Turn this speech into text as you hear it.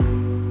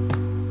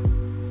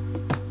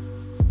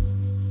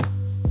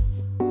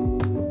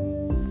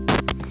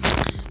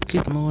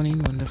Good morning,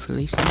 wonderful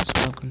listeners.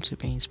 Welcome to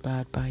Be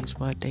Inspired by His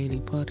Word Daily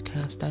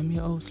Podcast. I'm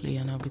your host, Lee,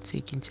 and I'll be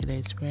taking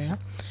today's prayer.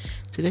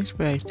 Today's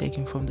prayer is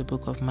taken from the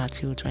book of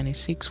Matthew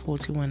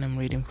 26:41. I'm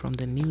reading from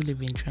the New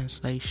Living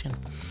Translation.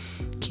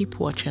 Keep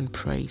watch and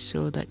pray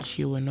so that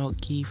you will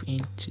not give in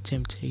to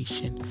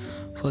temptation.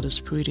 For the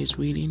spirit is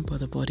willing,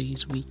 but the body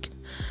is weak.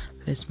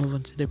 Let's move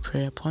on to the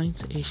prayer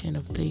points. Ancient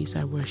of days,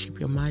 I worship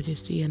your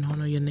majesty and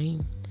honor your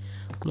name.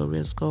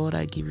 Glorious God,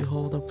 I give you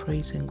all the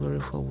praise and glory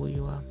for who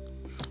you are.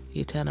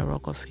 Eternal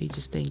Rock of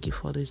Ages, thank you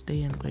for this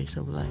day and grace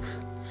of life.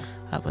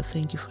 Abba,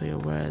 thank you for your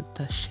word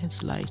that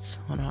sheds light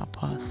on our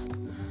path.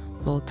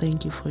 Lord,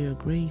 thank you for your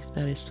grace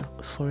that is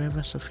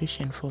forever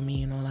sufficient for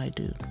me in all I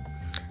do.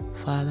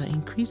 Father,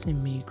 increase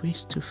in me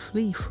grace to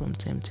flee from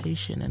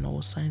temptation and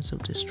all signs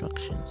of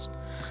destructions.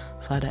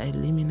 Father,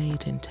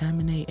 eliminate and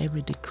terminate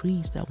every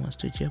decrease that wants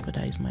to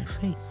jeopardize my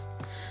faith.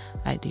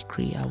 I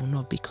decree I will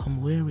not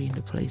become weary in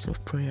the place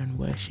of prayer and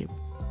worship.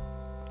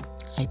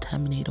 I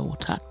terminate all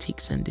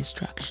tactics and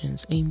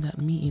distractions aimed at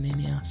me in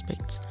any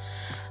aspect.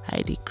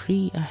 I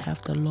decree I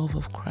have the love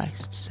of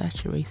Christ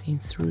saturating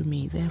through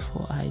me,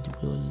 therefore I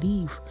will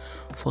live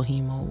for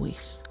Him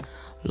always.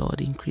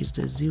 Lord, increase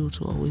the zeal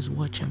to always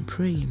watch and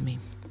pray in me.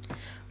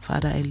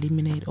 Father,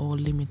 eliminate all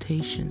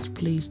limitations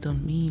placed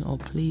on me or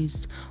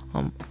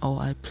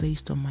I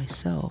placed on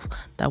myself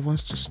that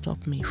wants to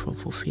stop me from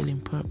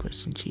fulfilling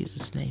purpose in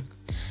Jesus' name.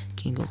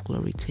 King of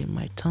glory, tame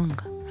my tongue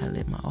and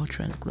let my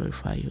utterance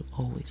glorify you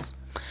always.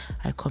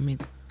 I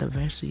commit the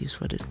verses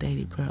for this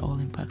daily prayer, all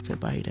impacted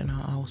by it in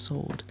our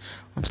household,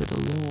 unto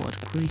the Lord.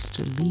 Grace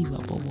to live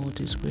above all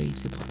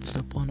disgrace is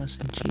upon us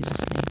in Jesus'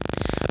 name.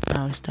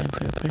 Now it's time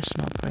for your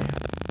personal prayer.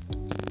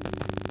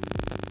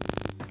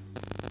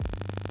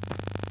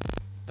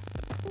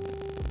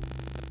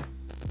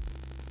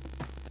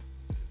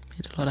 May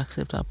the Lord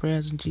accept our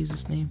prayers in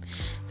Jesus' name.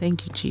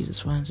 Thank you,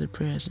 Jesus, for answered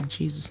prayers in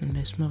Jesus' name.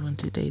 Let's move on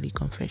to daily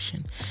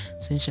confession.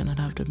 Sin shall not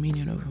have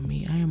dominion over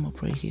me. I am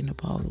operating in the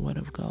power of the word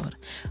of God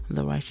and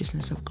the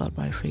righteousness of God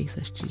by faith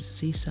as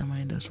Jesus is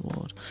in this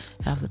world.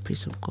 I have the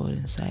peace of God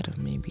inside of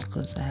me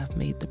because I have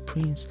made the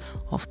Prince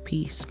of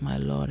Peace my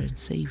Lord and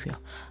Savior.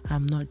 I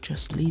am not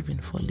just living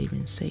for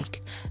living's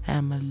sake. I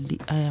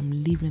am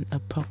living a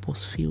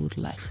purpose-filled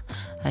life.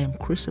 I am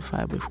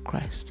crucified with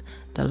Christ.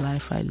 The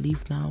life I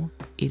live now,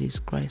 it is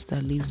Christ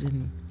that lives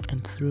in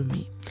and through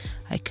me.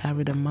 I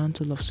carry the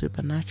mantle of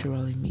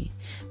supernatural in me,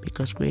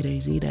 because greater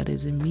is He that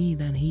is in me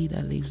than he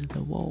that lives in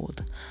the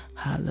world.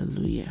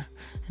 Hallelujah.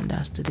 And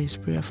that's today's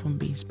prayer from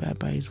Be Inspired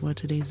by His Word.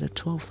 Today is the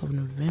 12th of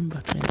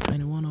November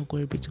 2021. Oh,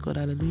 glory be to God.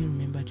 Hallelujah.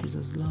 Remember,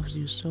 Jesus loves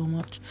you so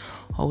much.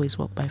 Always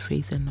walk by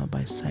faith and not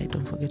by sight.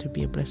 Don't forget to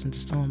be a blessing to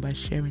someone by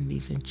sharing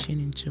this and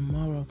tuning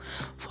tomorrow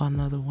for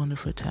another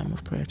wonderful time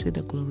of prayer to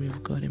the glory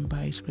of God. And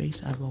by His grace,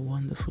 have a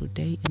wonderful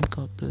day and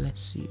God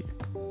bless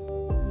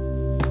you.